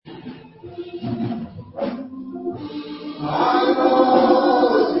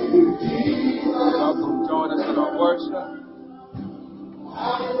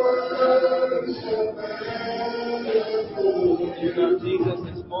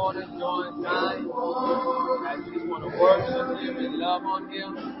want to join Zion as we just want to worship Him and love on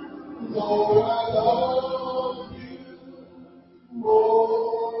Him. Lord, I love you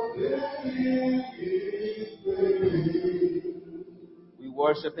more than anything. We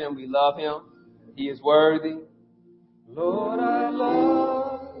worship Him, we love Him. He is worthy. Lord, I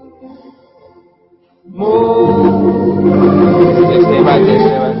love you more. Stay right there,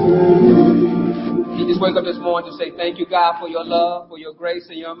 stay right there. You just wake up this morning to say, thank you, God, for your love, for your grace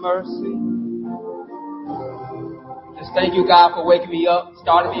and your mercy. Just thank you, God, for waking me up,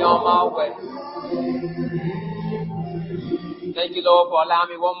 starting me on my way. Thank you, Lord, for allowing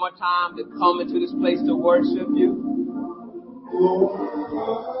me one more time to come into this place to worship you.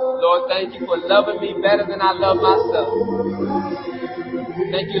 Lord, thank you for loving me better than I love myself.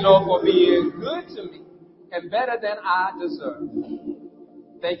 Thank you, Lord, for being good to me and better than I deserve.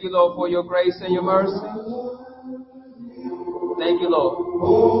 Thank you, Lord, for your grace and your mercy. Thank you, Lord,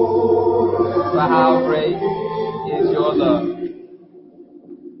 for how great is your love.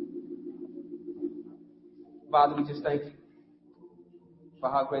 Father, we just thank you for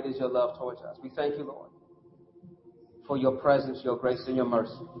how great is your love towards us. We thank you, Lord, for your presence, your grace, and your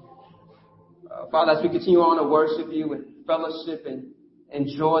mercy. Father, as we continue on to worship you and fellowship and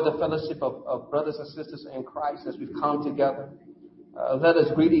enjoy the fellowship of brothers and sisters in Christ as we've come together, let us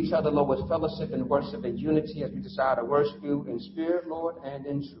greet each other, Lord, with fellowship and worship and unity as we desire to worship you in spirit, Lord, and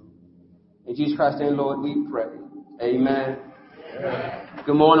in truth. In Jesus Christ's name, Lord, we pray. Amen.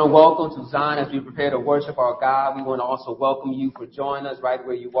 Good morning. Welcome to Zion as we prepare to worship our God. We want to also welcome you for joining us right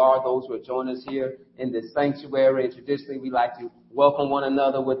where you are, those who are joining us here in this sanctuary. And traditionally, we like to welcome one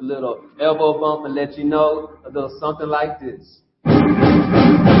another with a little elbow bump and let you know a little something like this.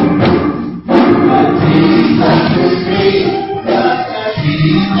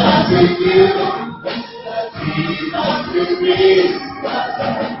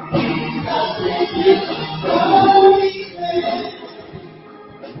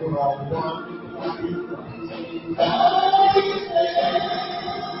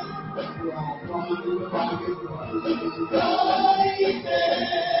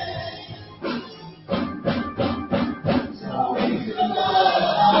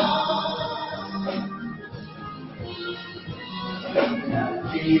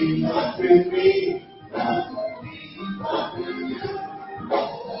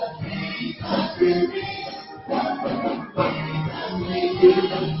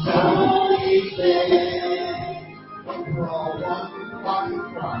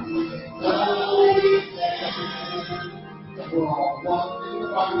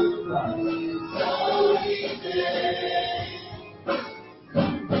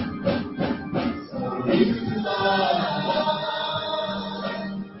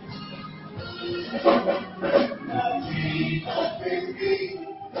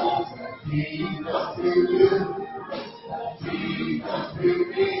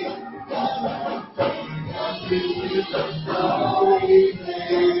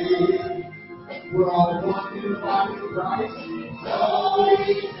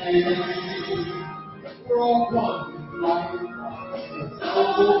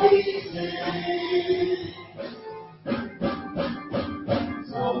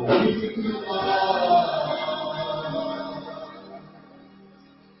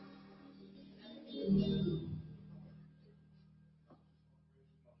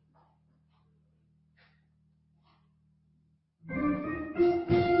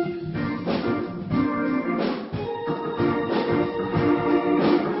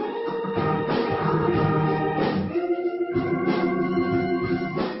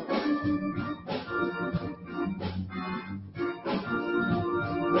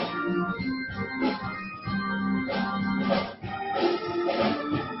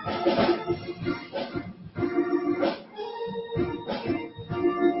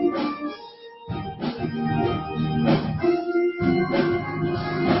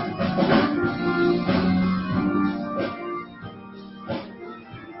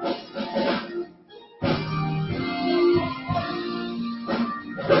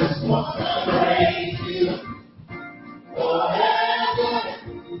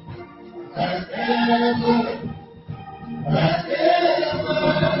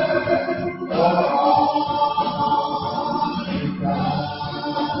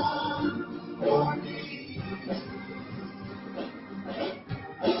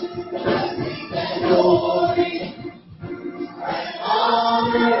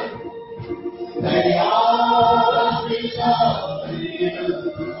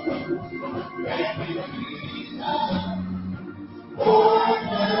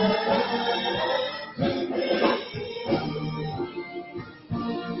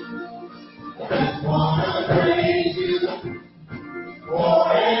 Just wanna praise you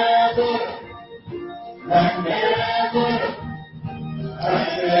forever and ever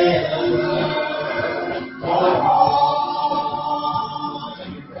and ever for all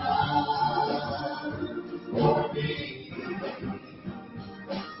you've done for me.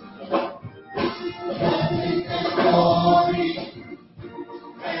 Blessings and glory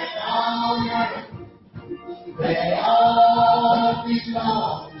and honor, they all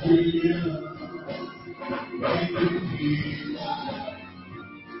belong to you. Thank you, Jesus,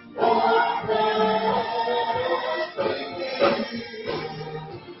 for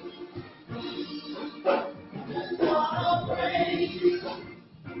just wanna praise you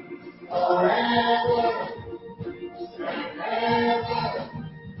forever and ever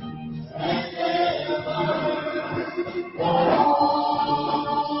and ever for all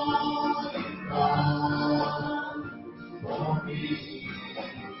you've done for me.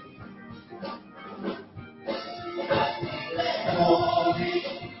 Glory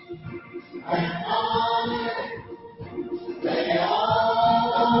and honor, they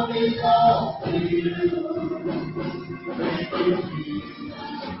all belong to you. Thank you, Jesus,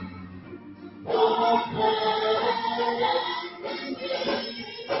 for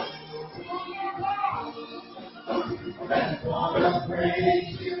just wanna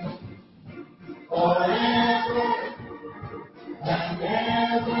praise you forever and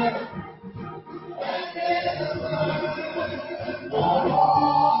ever and ever for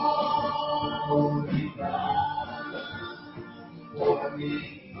all you've done for me.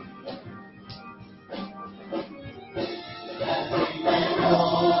 Blessing and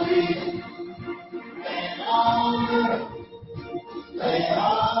glory and honor, they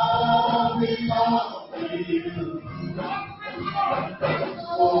all belong to you.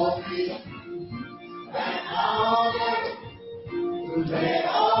 Glory and honor, they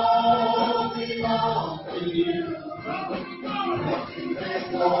all belong to you. Blessing and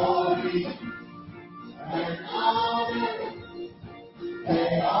glory and honor,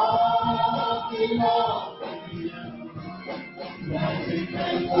 they all belong to you. Blessing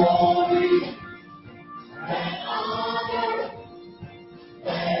and glory and honor,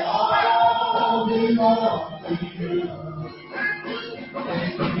 they all belong to you.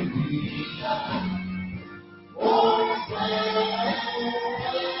 Thank you, Jesus, for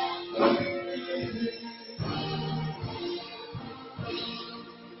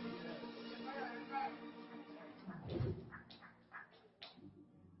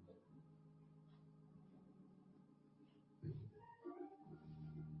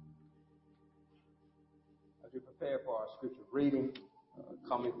As we prepare for our scripture reading,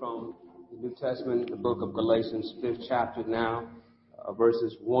 coming from the New Testament, the book of Galatians, 5th chapter now,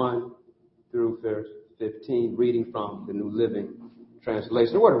 verses 1 through verse 15, reading from the New Living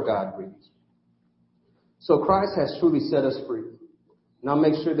Translation. The Word of God reads, "So Christ has truly set us free. Now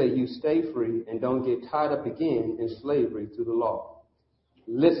make sure that you stay free and don't get tied up again in slavery to the law.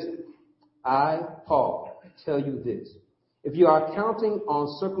 Listen, I, Paul, tell you this. If you are counting on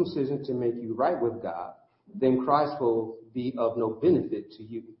circumcision to make you right with God, then Christ will be of no benefit to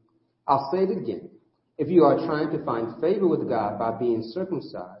you. I'll say it again. If you are trying to find favor with God by being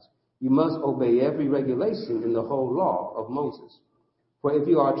circumcised, you must obey every regulation in the whole law of Moses. For if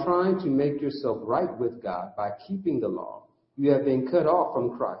you are trying to make yourself right with God by keeping the law, you have been cut off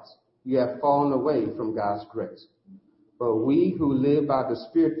from Christ. You have fallen away from God's grace. But we who live by the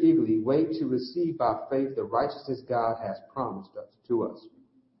Spirit eagerly wait to receive by faith the righteousness God has promised to us.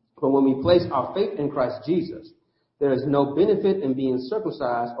 For when we place our faith in Christ Jesus, there is no benefit in being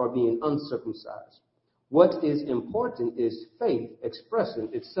circumcised or being uncircumcised. What is important is faith expressing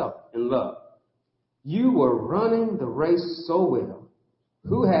itself in love. You were running the race so well.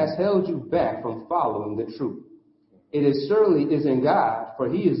 Who has held you back from following the truth? It is certainly in God, for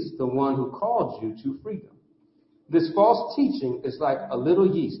he is the one who called you to freedom. This false teaching is like a little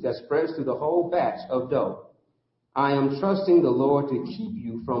yeast that spreads through the whole batch of dough. I am trusting the Lord to keep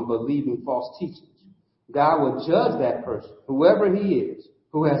you from believing false teachings. God will judge that person, whoever he is,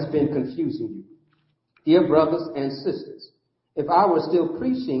 who has been confusing you. Dear brothers and sisters, if I were still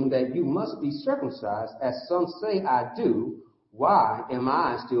preaching that you must be circumcised, as some say I do, why am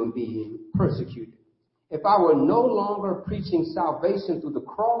I still being persecuted? If I were no longer preaching salvation through the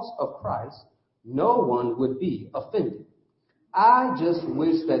cross of Christ, no one would be offended. I just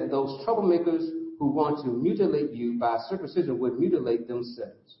wish that those troublemakers who want to mutilate you by circumcision would mutilate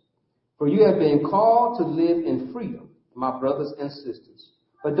themselves. For you have been called to live in freedom, my brothers and sisters.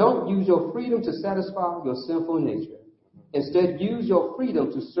 But don't use your freedom to satisfy your sinful nature. Instead, use your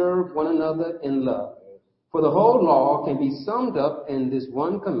freedom to serve one another in love. For the whole law can be summed up in this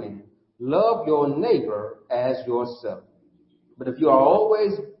one command: Love your neighbor as yourself. But if you are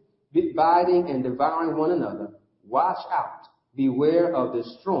always biting and devouring one another, watch out. Beware of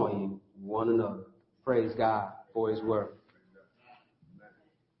destroying one another. Praise God for his word.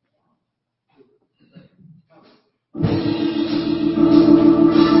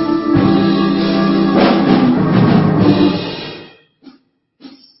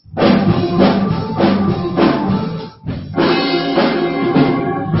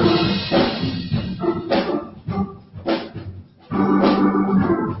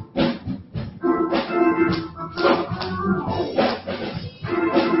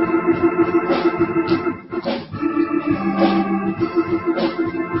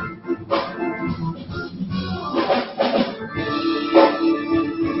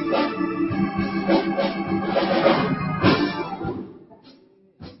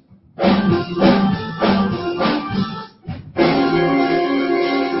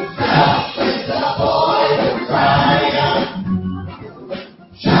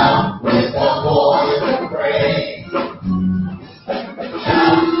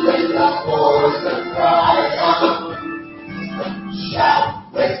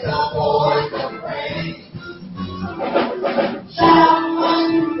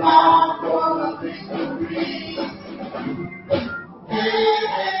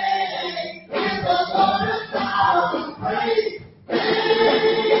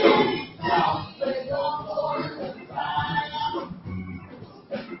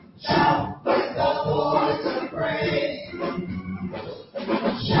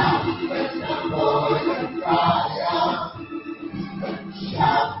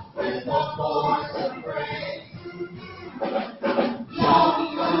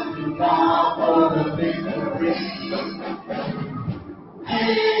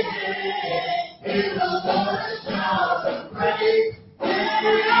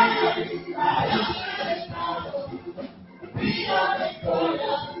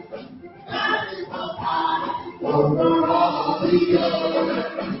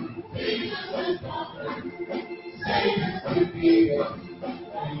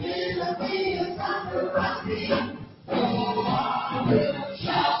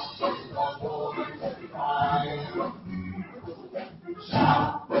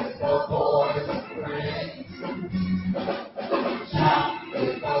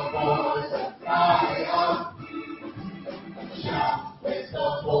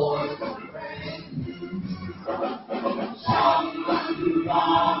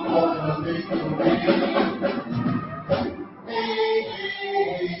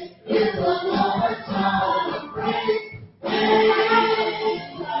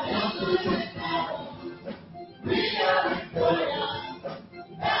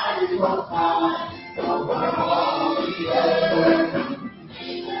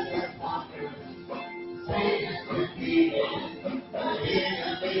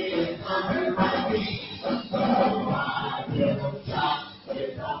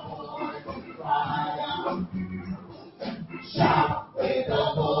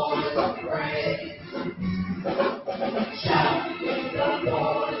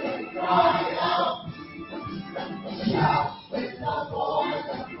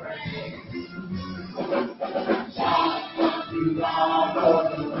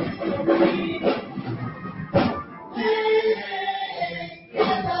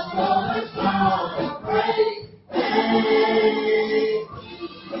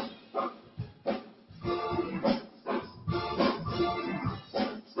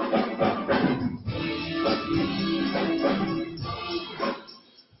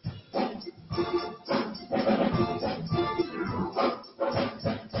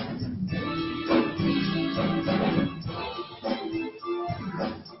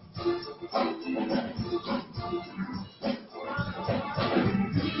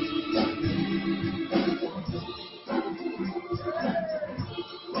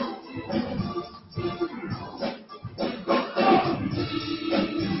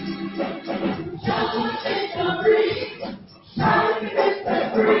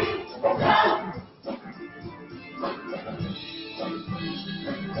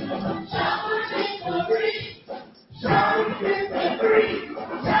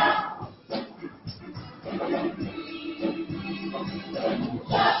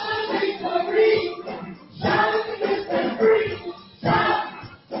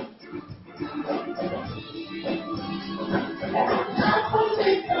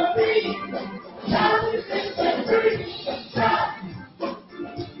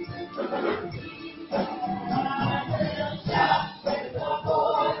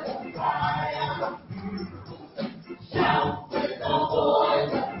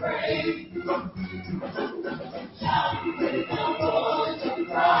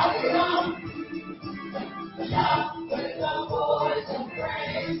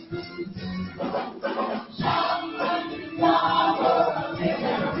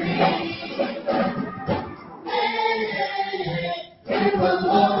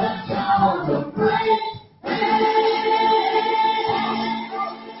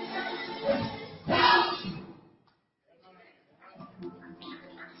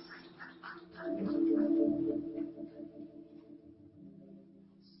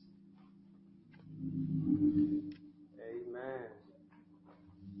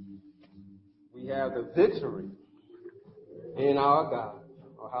 have the victory in our God.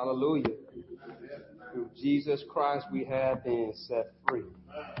 Oh, hallelujah. Through Jesus Christ, we have been set free.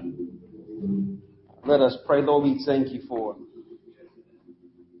 Let us pray. Lord, we thank you for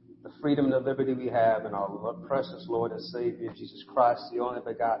the freedom and the liberty we have in our precious Lord and Savior, Jesus Christ, the only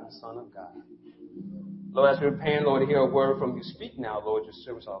begotten Son of God. Lord, as we repent, Lord, to hear a word from you, speak now, Lord. Your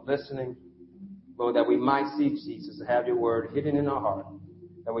servants are listening. Lord, that we might see Jesus and have your word hidden in our heart,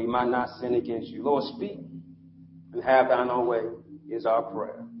 that we might not sin against you. Lord, speak and have thine own way is our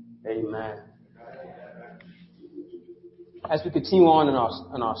prayer. Amen. As we continue on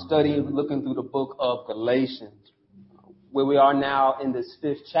in our study, looking through the book of Galatians, where we are now in this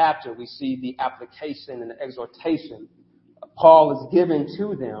 5th chapter, we see the application and the exhortation Paul is giving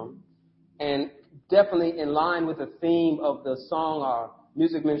to them, and definitely in line with the theme of the song our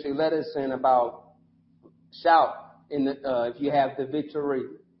music ministry led us in about shout if you have the victory.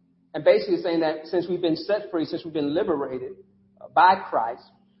 And basically saying that since we've been set free, since we've been liberated by Christ,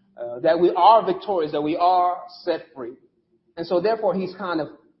 that we are victorious, that we are set free. And so therefore he's kind of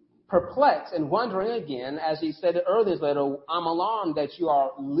perplexed and wondering again, as he said it earlier, that I'm alarmed that you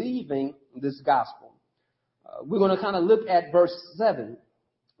are leaving this gospel. We're going to kind of look at verse 7.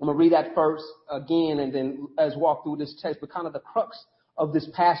 I'm going to read that first again and then as walk through this text, but kind of the crux of this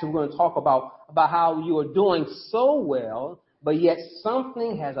passage we're going to talk about how you are doing so well, but yet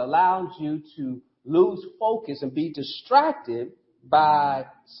something has allowed you to lose focus and be distracted by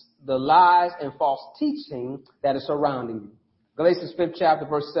the lies and false teaching that is surrounding you. Galatians 5th chapter,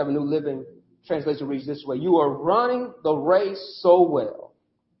 verse 7, New Living Translation reads this way: you are running the race so well.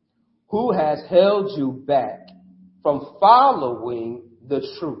 Who has held you back from following the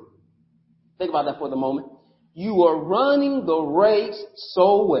truth? Think about that for the moment. You are running the race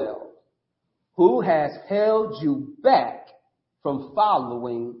so well. Who has held you back from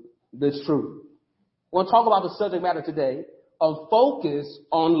following the truth? We're going to talk about the subject matter today of focus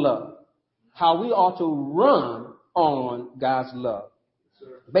on love. How we ought to run on God's love.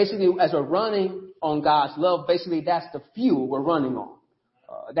 Basically, as we're running on God's love, basically that's the fuel we're running on.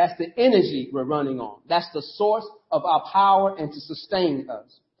 That's the energy we're running on. That's the source of our power and to sustain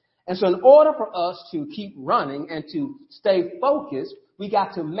us. And so in order for us to keep running and to stay focused, we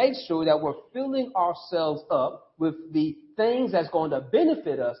got to make sure that we're filling ourselves up with the things that's going to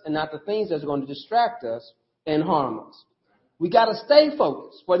benefit us and not the things that's going to distract us and harm us. We got to stay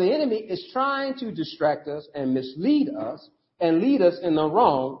focused, for the enemy is trying to distract us and mislead us and lead us in the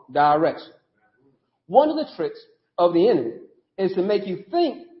wrong direction. One of the tricks of the enemy is to make you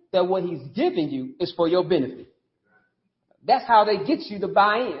think that what he's giving you is for your benefit. That's how they get you to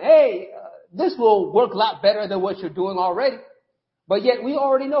buy in. Hey, this will work a lot better than what you're doing already. But yet we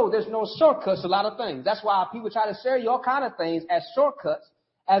already know there's no shortcuts to a lot of things. That's why people try to sell you all kind of things as shortcuts,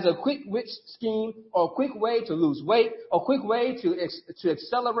 as a quick rich scheme or a quick way to lose weight or a quick way to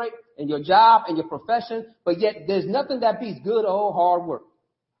accelerate in your job and your profession. But yet there's nothing that beats good old hard work.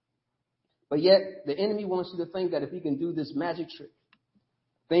 But yet the enemy wants you to think that if he can do this magic trick,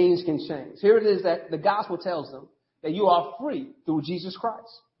 things can change. Here it is that the gospel tells them that you are free through Jesus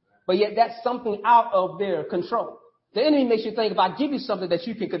Christ. But yet that's something out of their control. The enemy makes you think if I give you something that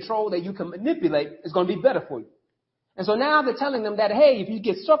you can control, that you can manipulate, it's going to be better for you. And so now they're telling them that, hey, if you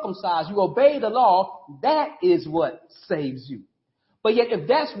get circumcised, you obey the law, that is what saves you. But yet if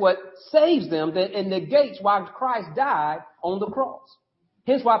that's what saves them, then it negates why Christ died on the cross.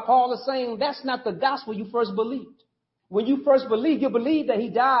 Hence why Paul is saying that's not the gospel you first believed. When you first believed, you believed that he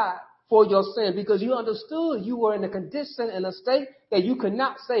died for your sin because you understood you were in a condition and a state that you could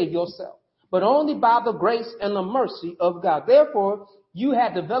not save yourself, but only by the grace and the mercy of God. Therefore, you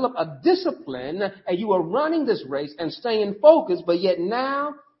had developed a discipline and you were running this race and staying focused, but yet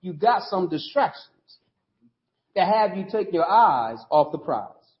now you got some distractions that have you take your eyes off the prize.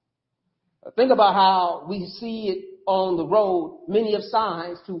 Think about how we see it on the road, many of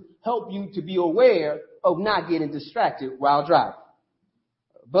signs to help you to be aware of not getting distracted while driving.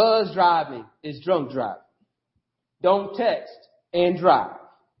 Buzz driving is drunk driving. Don't text and drive.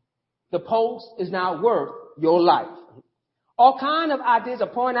 The post is not worth your life. All kind of ideas to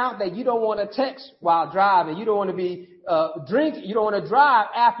point out that you don't want to text while driving. You don't want to be drinking. You don't want to drive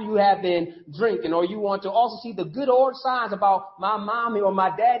after you have been drinking. Or you want to also see the good old signs about my mommy or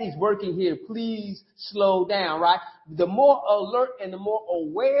my daddy's working here. Please slow down, right? The more alert and the more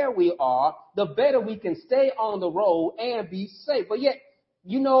aware we are, the better we can stay on the road and be safe. But yet,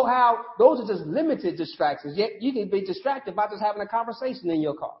 you know how those are just limited distractions. Yet you can be distracted by just having a conversation in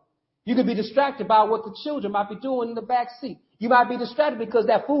your car. You can be distracted by what the children might be doing in the back seat. You might be distracted because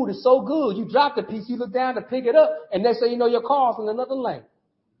that food is so good. You drop the piece, you look down to pick it up, and next thing you know, your car's in another lane.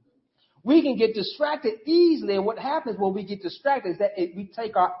 We can get distracted easily, and what happens when we get distracted is that we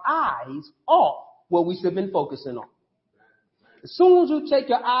take our eyes off what we should have been focusing on. As soon as you take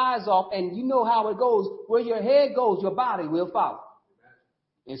your eyes off, and you know how it goes, where your head goes, your body will follow.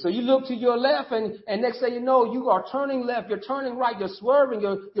 And so you look to your left, and next thing you know, you are turning left, you're turning right, you're swerving,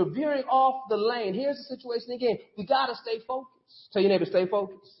 you're veering off the lane. Here's the situation again. We got to stay focused. Tell your neighbor, stay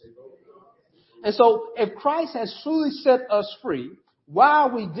focused. And so if Christ has truly set us free, why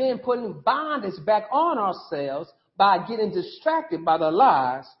are we then putting bondage back on ourselves by getting distracted by the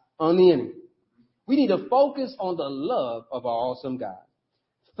lies on the enemy? We need to focus on the love of our awesome God.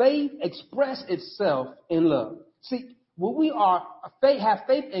 Faith expresses itself in love. See, when we have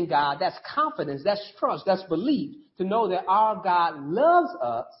faith in God, that's confidence, that's trust, that's belief to know that our God loves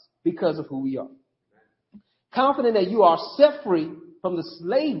us because of who we are. Confident that you are set free from the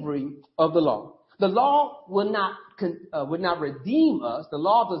slavery of the law. The law would not redeem us. The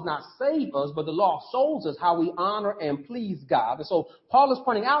law does not save us, but the law shows us how we honor and please God. And so Paul is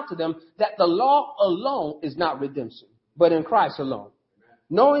pointing out to them that the law alone is not redemption, but in Christ alone.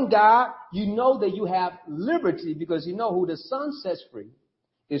 Knowing God, you know that you have liberty because you know who the Son sets free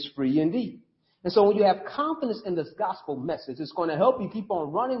is free indeed. And so when you have confidence in this gospel message, it's going to help you keep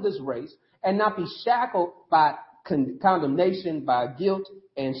on running this race and not be shackled by condemnation, by guilt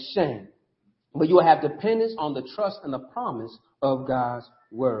and shame. But you will have dependence on the trust and the promise of God's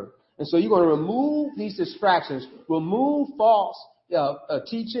word. And so you're going to remove these distractions, remove false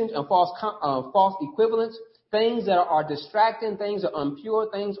teachings and false equivalents, things that are distracting, things that are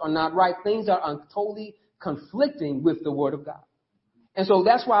impure, things are not right, things that are totally conflicting with the word of God. And so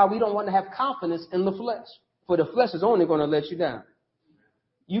that's why we don't want to have confidence in the flesh, for the flesh is only going to let you down.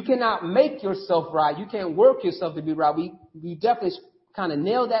 You cannot make yourself right. You can't work yourself to be right. We definitely kind of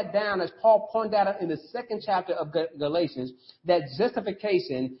nail that down as Paul pointed out in the 2nd chapter of Galatians, that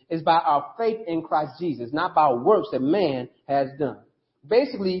justification is by our faith in Christ Jesus, not by works that man has done.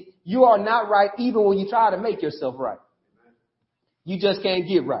 Basically, you are not right even when you try to make yourself right. You just can't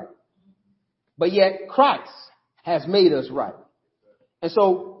get right. But yet Christ has made us right. And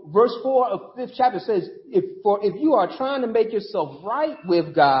so verse 4 of 5th chapter says, if you are trying to make yourself right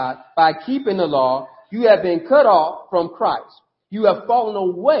with God by keeping the law, you have been cut off from Christ. You have fallen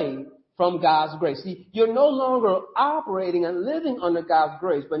away from God's grace. See, you're no longer operating and living under God's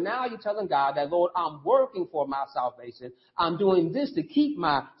grace, but now you're telling God that, Lord, I'm working for my salvation. I'm doing this to keep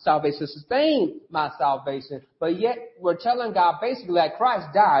my salvation, sustain my salvation. But yet we're telling God basically that Christ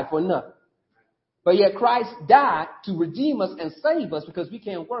died for nothing. But yet Christ died to redeem us and save us because we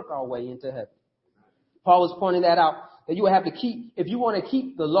can't work our way into heaven. Paul was pointing that out, that you will have to keep, if you want to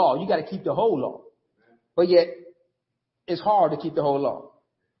keep the law, you got to keep the whole law. But yet it's hard to keep the whole law.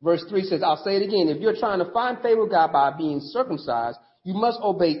 Verse 3 says, I'll say it again. If you're trying to find favor with God by being circumcised, you must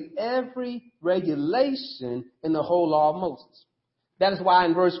obey every regulation in the whole law of Moses. That is why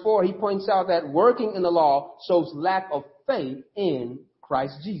in verse 4, he points out that working in the law shows lack of faith in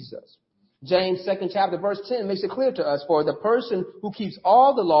Christ Jesus. James 2nd chapter verse 10 makes it clear to us, for the person who keeps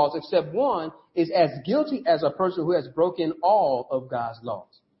all the laws except one is as guilty as a person who has broken all of God's laws.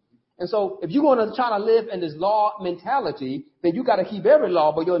 And so if you want to try to live in this law mentality, then you got to keep every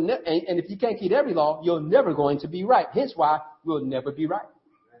law, but and if you can't keep every law, you're never going to be right. Hence why we'll never be right.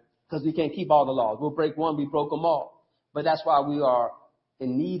 Because we can't keep all the laws. We'll break one, we broke them all. But that's why we are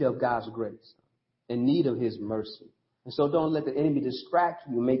in need of God's grace, in need of his mercy. And so don't let the enemy distract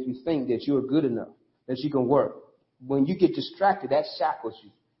you and make you think that you're good enough, that you can work. When you get distracted, that shackles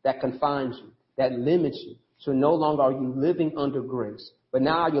you, that confines you, that limits you. So no longer are you living under grace, but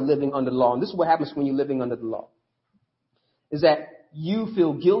now you're living under the law. And this is what happens when you're living under the law, is that you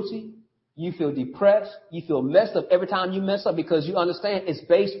feel guilty, you feel depressed, you feel messed up every time you mess up because you understand it's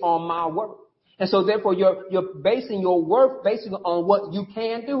based on my work. And so therefore you're basing your worth basing on what you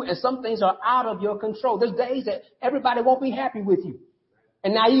can do. And some things are out of your control. There's days that everybody won't be happy with you.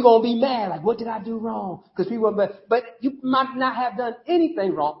 And now you're going to be mad. Like, what did I do wrong? Because people, but you might not have done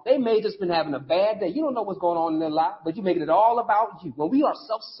anything wrong. They may have just been having a bad day. You don't know what's going on in their life, but you're making it all about you. When we are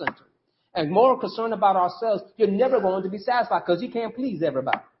self-centered and more concerned about ourselves, you're never going to be satisfied because you can't please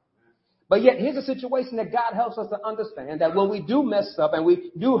everybody. But yet here's a situation that God helps us to understand, that when we do mess up and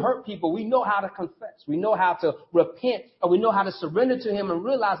we do hurt people, we know how to confess. We know how to repent, and we know how to surrender to him and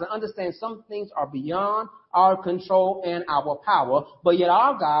realize and understand some things are beyond our control and our power. But yet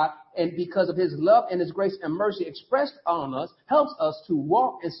our God, and because of his love and his grace and mercy expressed on us, helps us to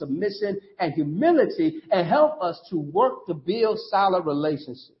walk in submission and humility and help us to work to build solid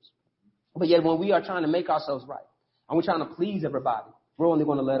relationships. But yet when we are trying to make ourselves right and we're trying to please everybody, we're only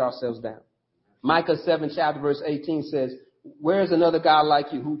going to let ourselves down. Micah 7 chapter verse 18 says, where is another God like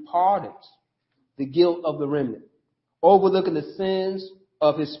you who pardons the guilt of the remnant, overlooking the sins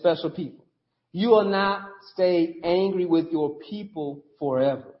of his special people? You will not stay angry with your people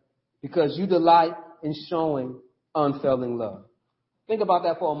forever because you delight in showing unfailing love. Think about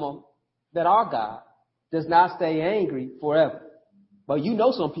that for a moment, that our God does not stay angry forever. But you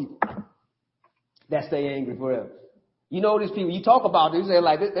know some people that stay angry forever. You know these people, you talk about them, you say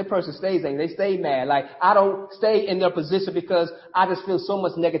like, that person stays angry, they stay mad. Like, I don't stay in their position because I just feel so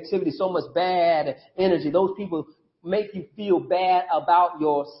much negativity, so much bad energy. Those people make you feel bad about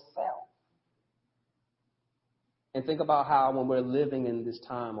yourself. And think about how when we're living in this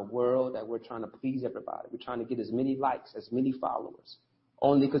time, a world that we're trying to please everybody, we're trying to get as many likes, as many followers,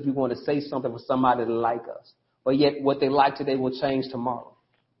 only because we want to say something for somebody to like us. But yet what they like today will change tomorrow.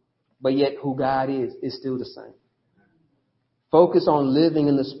 But yet who God is still the same. Focus on living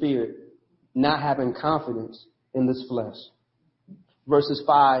in the Spirit, not having confidence in this flesh. Verses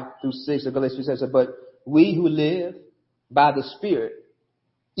 5 through 6 of Galatians says, but we who live by the Spirit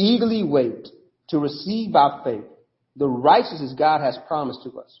eagerly wait to receive by faith the righteousness God has promised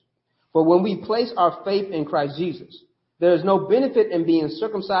to us. For when we place our faith in Christ Jesus, there is no benefit in being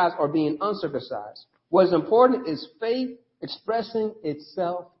circumcised or being uncircumcised. What is important is faith expressing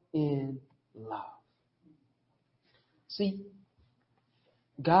itself in love. See,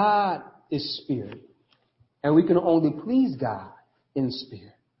 God is spirit, and we can only please God in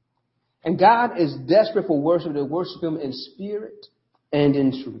spirit. And God is desperate for worship to worship him in spirit and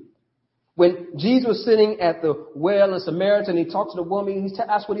in truth. When Jesus was sitting at the well in Samaritan, he talked to the woman,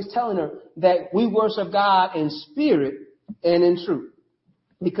 that's what he's telling her, that we worship God in spirit and in truth.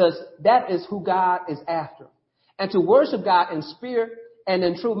 Because that is who God is after. And to worship God in spirit and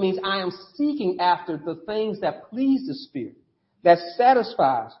in truth means I am seeking after the things that please the Spirit, that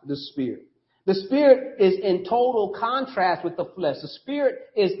satisfies the Spirit. The Spirit is in total contrast with the flesh. The Spirit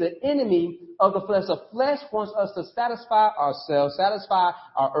is the enemy of the flesh. The flesh wants us to satisfy ourselves, satisfy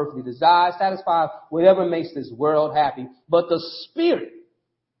our earthly desires, satisfy whatever makes this world happy. But the Spirit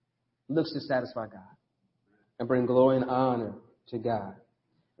looks to satisfy God and bring glory and honor to God.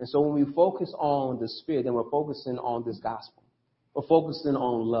 And so when we focus on the Spirit, then we're focusing on this gospel. We're focusing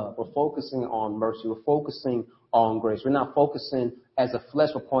on love. We're focusing on mercy. We're focusing on grace. We're not focusing, as the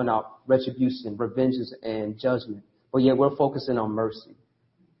flesh will point out, retribution, revenges, and judgment. But yet we're focusing on mercy,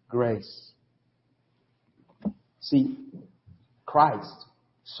 grace. See, Christ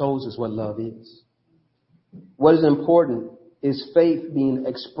shows us what love is. What is important is faith being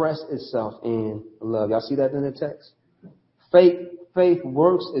expressed itself in love. Y'all see that in the text? Faith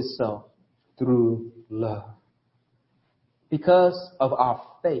works itself through love. Because of our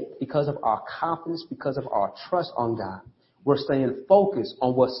faith, because of our confidence, because of our trust on God, we're staying focused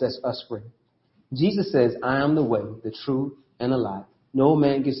on what sets us free. Jesus says, I am the way, the truth, and the life. No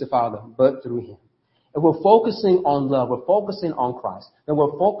man gets the Father but through him. If we're focusing on love, we're focusing on Christ, then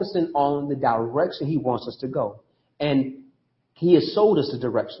we're focusing on the direction he wants us to go. And he has showed us the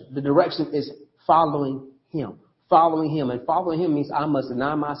direction. The direction is following him. Following him. And following him means I must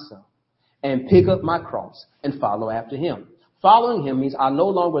deny myself and pick up my cross and follow after him. Following him means I no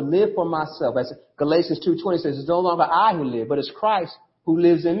longer live for myself. As Galatians 2:20 says, it's no longer I who live, but it's Christ who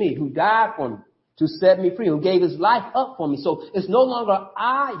lives in me, who died for me, to set me free, who gave his life up for me. So it's no longer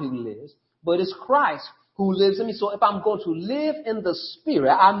I who lives, but it's Christ who lives in me. So if I'm going to live in the Spirit,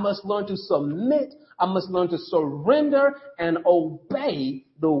 I must learn to submit. I must learn to surrender and obey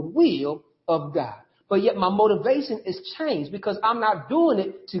the will of God. But yet my motivation is changed because I'm not doing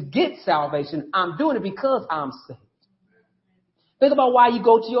it to get salvation. I'm doing it because I'm saved. Think about why you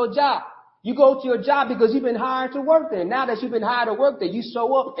go to your job. You go to your job because you've been hired to work there. Now that you've been hired to work there, you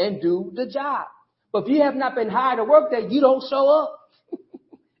show up and do the job. But if you have not been hired to work there, you don't show up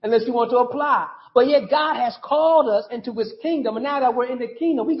unless you want to apply. But yet God has called us into his kingdom. And now that we're in the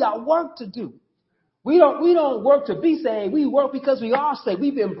kingdom, we got work to do. We don't work to be saved. We work because we are saved.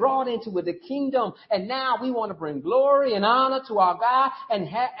 We've been brought into the kingdom. And now we want to bring glory and honor to our God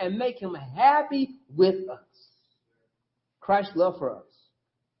and make him happy with us. Christ's love for us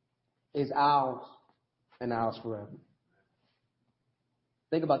is ours and ours forever.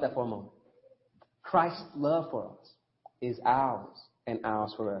 Think about that for a moment. Christ's love for us is ours and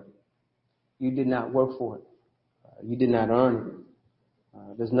ours forever. You did not work for it. You did not earn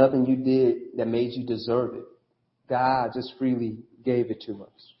it. There's nothing you did that made you deserve it. God just freely gave it to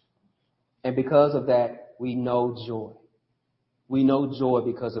us. And because of that, we know joy. We know joy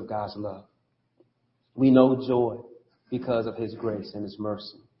because of God's love. We know joy because of his grace and his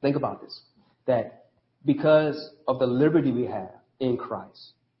mercy. Think about this, that because of the liberty we have in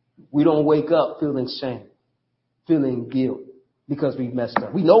Christ, we don't wake up feeling shame. feeling guilt because we messed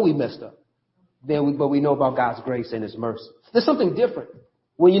up. We know we messed up. But we know about God's grace and his mercy. There's something different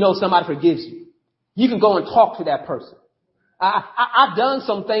when you know somebody forgives you. You can go and talk to that person. I've done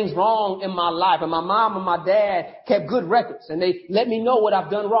some things wrong in my life, and my mom and my dad kept good records, and they let me know what I've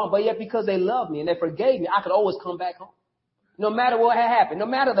done wrong. But yet because they loved me and they forgave me, I could always come back home. No matter what had happened, no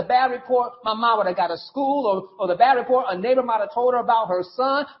matter the bad report my mom would have got at school or the bad report a neighbor might have told her about her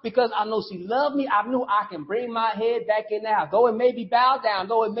son, because I know she loved me, I knew I can bring my head back in the house. Though it may be bowed down,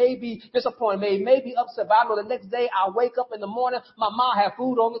 though it may be disappointed, it may be upset, but I know the next day I wake up in the morning, my mom had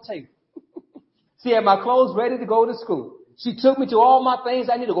food on the table. She had my clothes ready to go to school. She took me to all my things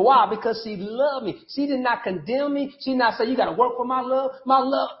I needed to go. Why? Because she loved me. She did not condemn me. She did not say, you got to work for my love. My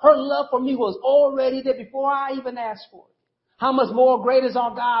love, her love for me was already there before I even asked for it. How much more great is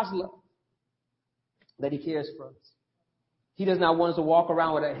our God's love that he cares for us? He does not want us to walk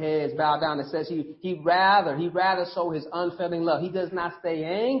around with our heads bowed down. It says he'd rather show his unfailing love. He does not stay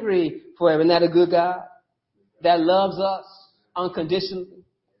angry forever. Isn't that a good God that loves us unconditionally?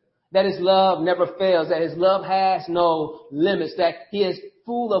 That his love never fails, that his love has no limits, that he is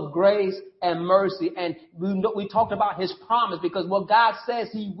full of grace and mercy. And we talked about his promise, because what God says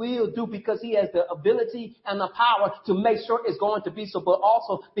he will do, because he has the ability and the power to make sure it's going to be so, but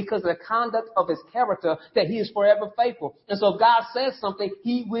also because of the conduct of his character, that he is forever faithful. And so if God says something,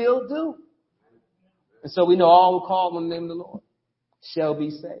 he will do. And so we know all who call on the name of the Lord shall be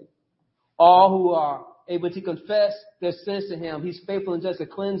saved. All who are able to confess their sins to him, he's faithful and just to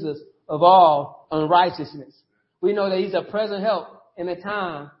cleanse us of all unrighteousness. We know that he's a present help in a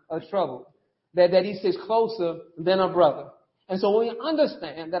time of trouble, that he sits closer than a brother. And so when we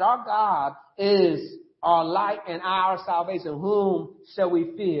understand that our God is our light and our salvation, whom shall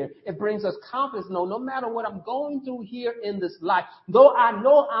we fear? It brings us confidence. No matter what I'm going through here in this life, though I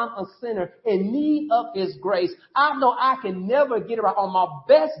know I'm a sinner in need of his grace, I know I can never get it right. On my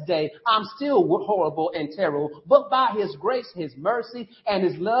best day, I'm still horrible and terrible. But by his grace, his mercy, and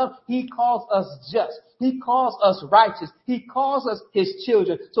his love, he calls us just. He calls us righteous. He calls us his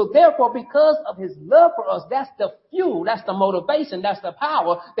children. So therefore, because of his love for us, that's the fuel, that's the motivation, that's the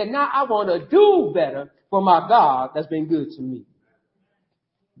power that now I want to do better for my God that's been good to me.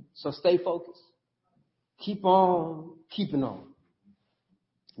 So stay focused. Keep on keeping on.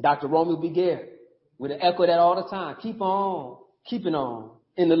 Dr. Romeo Beguer would echo that all the time. Keep on keeping on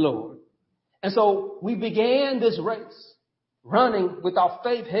in the Lord. And so we began this race running with our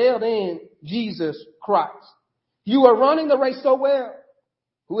faith held in Jesus Christ. You are running the race so well.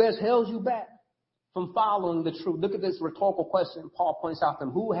 Who has held you back from following the truth? Look at this rhetorical question Paul points out to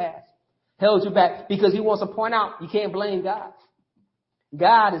them. Who has held you back? Because he wants to point out you can't blame God.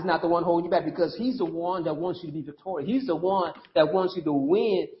 God is not the one holding you back, because he's the one that wants you to be victorious. He's the one that wants you to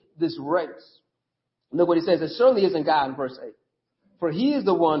win this race. Look what he says. It surely isn't God in verse 8. For he is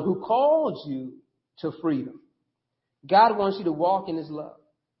the one who called you to freedom. God wants you to walk in his love.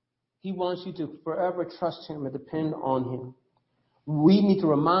 He wants you to forever trust him and depend on him. We need to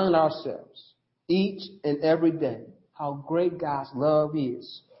remind ourselves each and every day how great God's love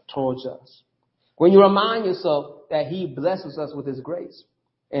is towards us. When you remind yourself that he blesses us with his grace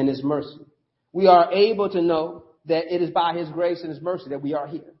and his mercy, we are able to know that it is by his grace and his mercy that we are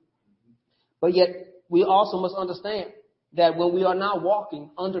here. But yet we also must understand that when we are not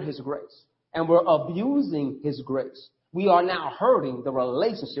walking under his grace and we're abusing his grace, we are now hurting the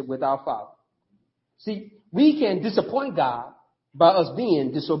relationship with our Father. See, we can disappoint God by us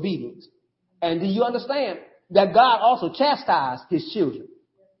being disobedient. And do you understand that God also chastised his children?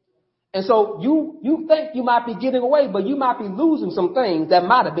 And so you think you might be giving away, but you might be losing some things that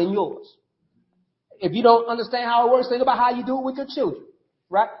might have been yours. If you don't understand how it works, think about how you do it with your children,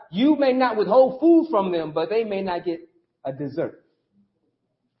 right? You may not withhold food from them, but they may not get a dessert.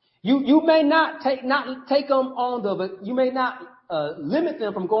 You may not take them on you may not limit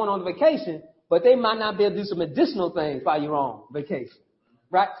them from going on vacation, but they might not be able to do some additional things while you're on vacation,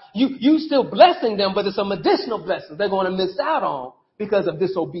 right? You still blessing them, but there's some additional blessings they're going to miss out on because of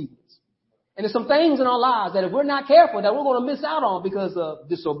disobedience. And there's some things in our lives that if we're not careful, that we're going to miss out on because of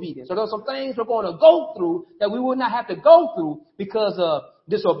disobedience. So there's some things we're going to go through that we would not have to go through because of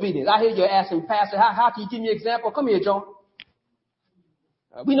disobedience. I hear you asking, Pastor, how can you give me an example? Come here, Jonah.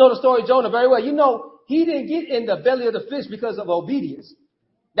 We know the story of Jonah very well. You know, he didn't get in the belly of the fish because of obedience.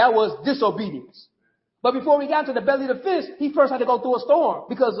 That was disobedience. But before he got to the belly of the fish, he first had to go through a storm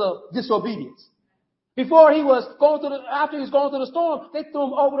because of disobedience. After he was going through the storm, they threw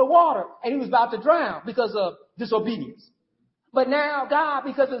him over the water and he was about to drown because of disobedience. But now God,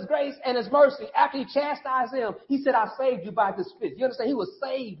 because of his grace and his mercy, after he chastised him, he said, I saved you by this fish. You understand? He was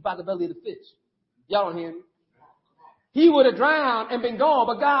saved by the belly of the fish. Y'all don't hear me? He would have drowned and been gone.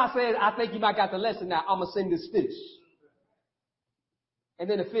 But God said, I think you might got the lesson now. I'm going to send this fish. And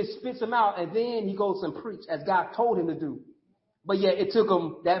then the fish spits him out, and then he goes and preach as God told him to do. But yet it took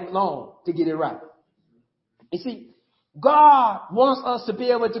him that long to get it right. You see, God wants us to be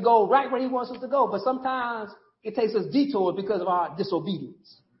able to go right where he wants us to go. But sometimes it takes us detours because of our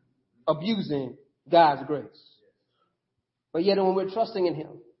disobedience, abusing God's grace. But yet when we're trusting in him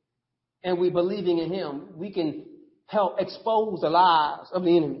and we're believing in him, we can help expose the lies of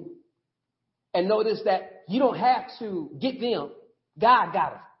the enemy. And notice that you don't have to get them. God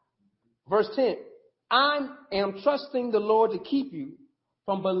got it. Verse 10, I am trusting the Lord to keep you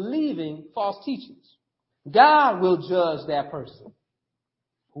from believing false teachings. God will judge that person,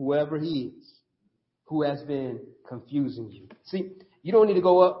 whoever he is, who has been confusing you. See, you don't need to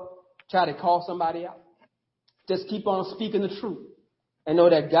go up, try to call somebody out. Just keep on speaking the truth and know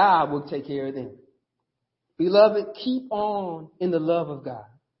that God will take care of them. Beloved, keep on in the love of God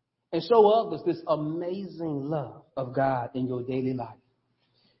and show others this amazing love of God in your daily life.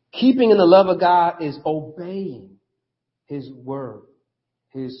 Keeping in the love of God is obeying his word,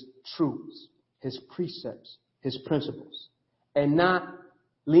 his truths, his precepts, his principles, and not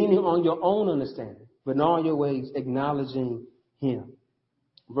leaning on your own understanding, but in all your ways acknowledging him.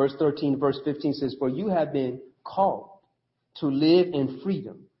 Verse 13, verse 15 says, for you have been called to live in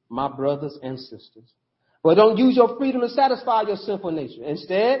freedom, my brothers and sisters. But don't use your freedom to satisfy your sinful nature.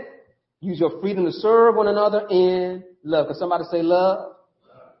 Instead, use your freedom to serve one another in love. Can somebody say love?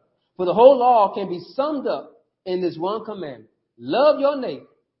 For the whole law can be summed up in this one commandment. Love your neighbor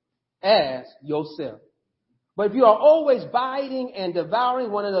as yourself. But if you are always biting and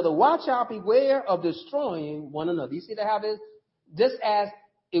devouring one another, watch out, beware of destroying one another. You see that how this, just as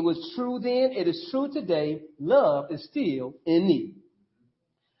it was true then, it is true today, love is still in need.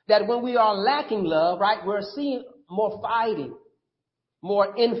 That when we are lacking love, right, we're seeing more fighting,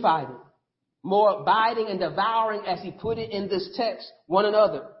 more infighting, more biting and devouring, as he put it in this text, one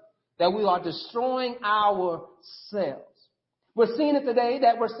another. That we are destroying ourselves. We're seeing it today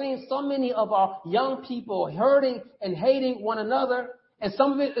that we're seeing so many of our young people hurting and hating one another. And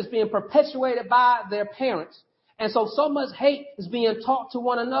some of it is being perpetuated by their parents. And so much hate is being taught to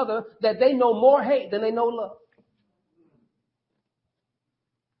one another that they know more hate than they know love.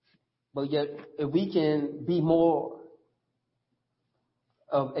 But yet, if we can be more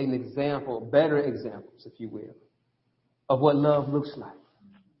of an example, better examples, if you will, of what love looks like,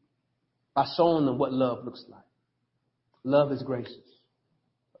 by showing them what love looks like. Love is gracious.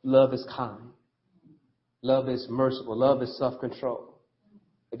 Love is kind. Love is merciful. Love is self-control.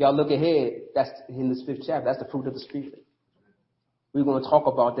 If y'all look ahead, that's in this 5th chapter. That's the fruit of the Spirit. We're going to talk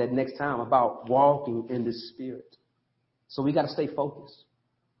about that next time, about walking in the Spirit. So we got to stay focused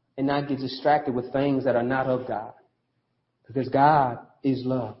and not get distracted with things that are not of God. Because God is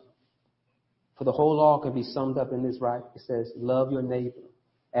love. For the whole law can be summed up in this, right? It says, love your neighbor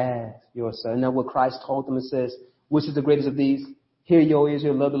as yourself. And now what Christ told them, it says, which is the greatest of these? Hear your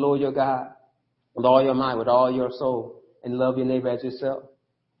Israel, love the Lord your God with all your mind, with all your soul, and love your neighbor as yourself.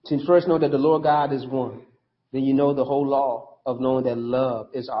 To first know that the Lord God is one. Then you know the whole law of knowing that love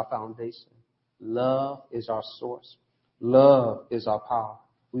is our foundation. Love is our source. Love is our power.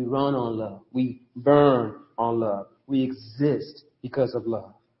 We run on love. We burn on love. We exist because of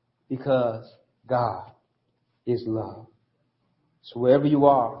love. Because God is love. So wherever you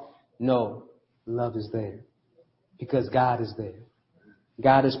are, know love is there. Because God is there.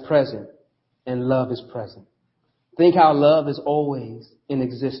 God is present and love is present. Think how love is always in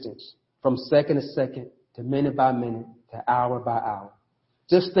existence, from second to second, to minute by minute, to hour by hour.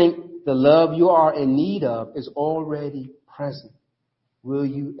 Just think the love you are in need of is already present. Will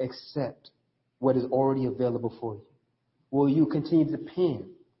you accept what is already available for you? Will you continue to depend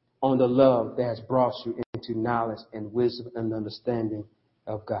on the love that has brought you into knowledge and wisdom and understanding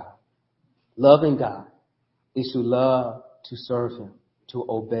of God? Loving God is to love, to serve him, to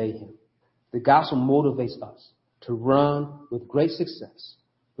obey him. The gospel motivates us to run with great success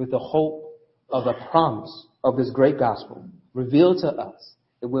with the hope of the promise of this great gospel revealed to us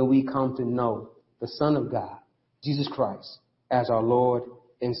that when we come to know the Son of God, Jesus Christ, as our Lord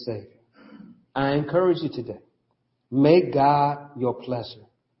and Savior. I encourage you today, make God your pleasure.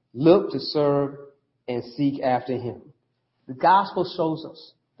 Look to serve and seek after him. The gospel shows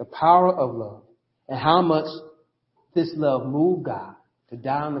us the power of love and how much this love moved God to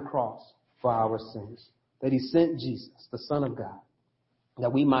die on the cross for our sins. That he sent Jesus, the Son of God,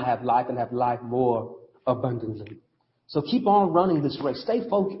 that we might have life and have life more abundantly. So keep on running this race. Stay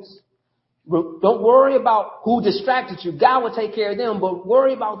focused. Don't worry about who distracted you. God will take care of them, but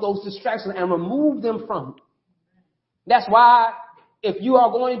worry about those distractions and remove them from you. That's why if you are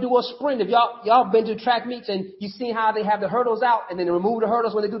going to do a sprint, if y'all been to track meets and you seen how they have the hurdles out and then they remove the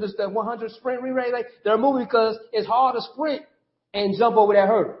hurdles when they do this the 100 sprint relay, like they're removing because it's hard to sprint and jump over that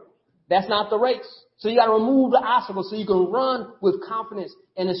hurdle. That's not the race. So you got to remove the obstacles so you can run with confidence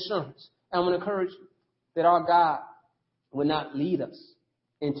and assurance. And I'm going to encourage you that our God will not lead us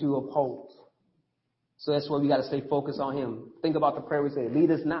into a pole. So that's why we got to stay focused on him. Think about the prayer we say,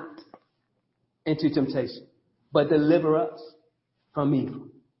 lead us not into temptation, but deliver us from evil.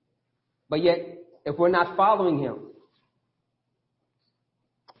 But yet, if we're not following him,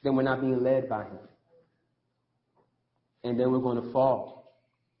 then we're not being led by him. And then we're going to fall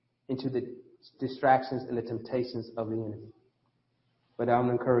into the distractions and the temptations of the enemy. But I'm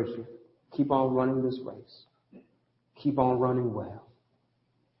going to encourage you, keep on running this race. Keep on running well.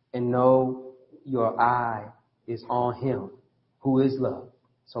 And know your eye is on him who is love.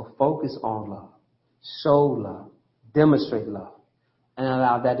 So focus on love. Show love. Demonstrate love. And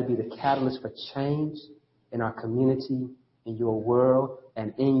allow that to be the catalyst for change in our community, in your world,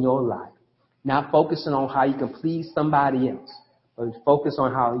 and in your life. Not focusing on how you can please somebody else, but focus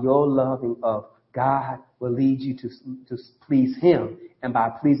on how your loving of God will lead you to please him. And by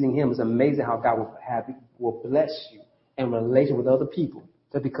pleasing him, it's amazing how God will bless you in relation with other people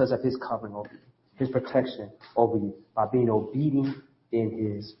just because of his covering over you, his protection over you, by being obedient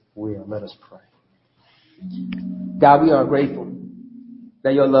in his will. Let us pray. God, we are grateful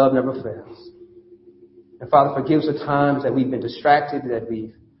that your love never fails. And Father, forgive us the times that we've been distracted, that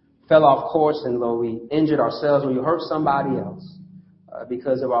we fell off course, and Lord, we injured ourselves or you hurt somebody else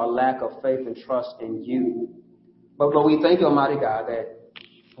because of our lack of faith and trust in you. But Lord, we thank you, Almighty God, that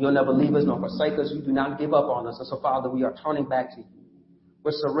you'll never leave us nor forsake us. You do not give up on us. And so, Father, we are turning back to you.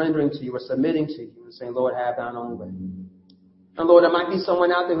 We're surrendering to you. We're submitting to you and saying, Lord, have thine own way. And Lord, there might be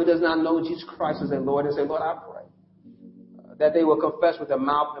someone out there who does not know Jesus Christ as their Lord and say, Lord, I pray that they will confess with their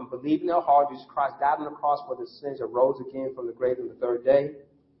mouth and believe in their heart Jesus Christ died on the cross for their sins and rose again from the grave on the third day.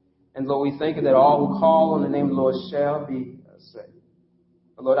 And Lord, we thank you that all who call on the name of the Lord shall be saved.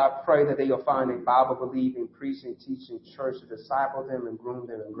 But Lord, I pray that they will find a Bible-believing, preaching, teaching church to disciple them and groom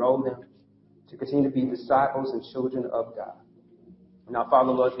them and grow them to continue to be disciples and children of God. Now,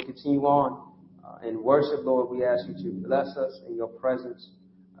 Father, Lord, as we continue on in worship, Lord, we ask you to bless us in your presence.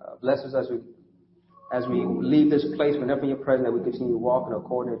 Bless us as we leave this place, whenever you're present, that we continue walking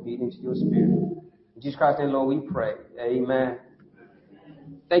according and obedient to your spirit. In Jesus Christ's name, Lord, we pray. Amen.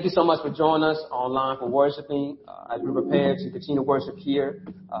 Thank you so much for joining us online for worshiping. As we prepare to continue to worship here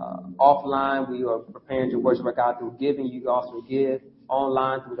offline, we are preparing to worship our God through giving. You can also give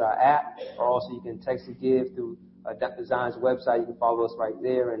online through our app, or also you can text to give through Design's website. You can follow us right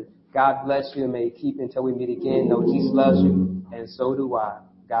there. And God bless you and may He keep you until we meet again. Know Jesus loves you, and so do I.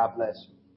 God bless you.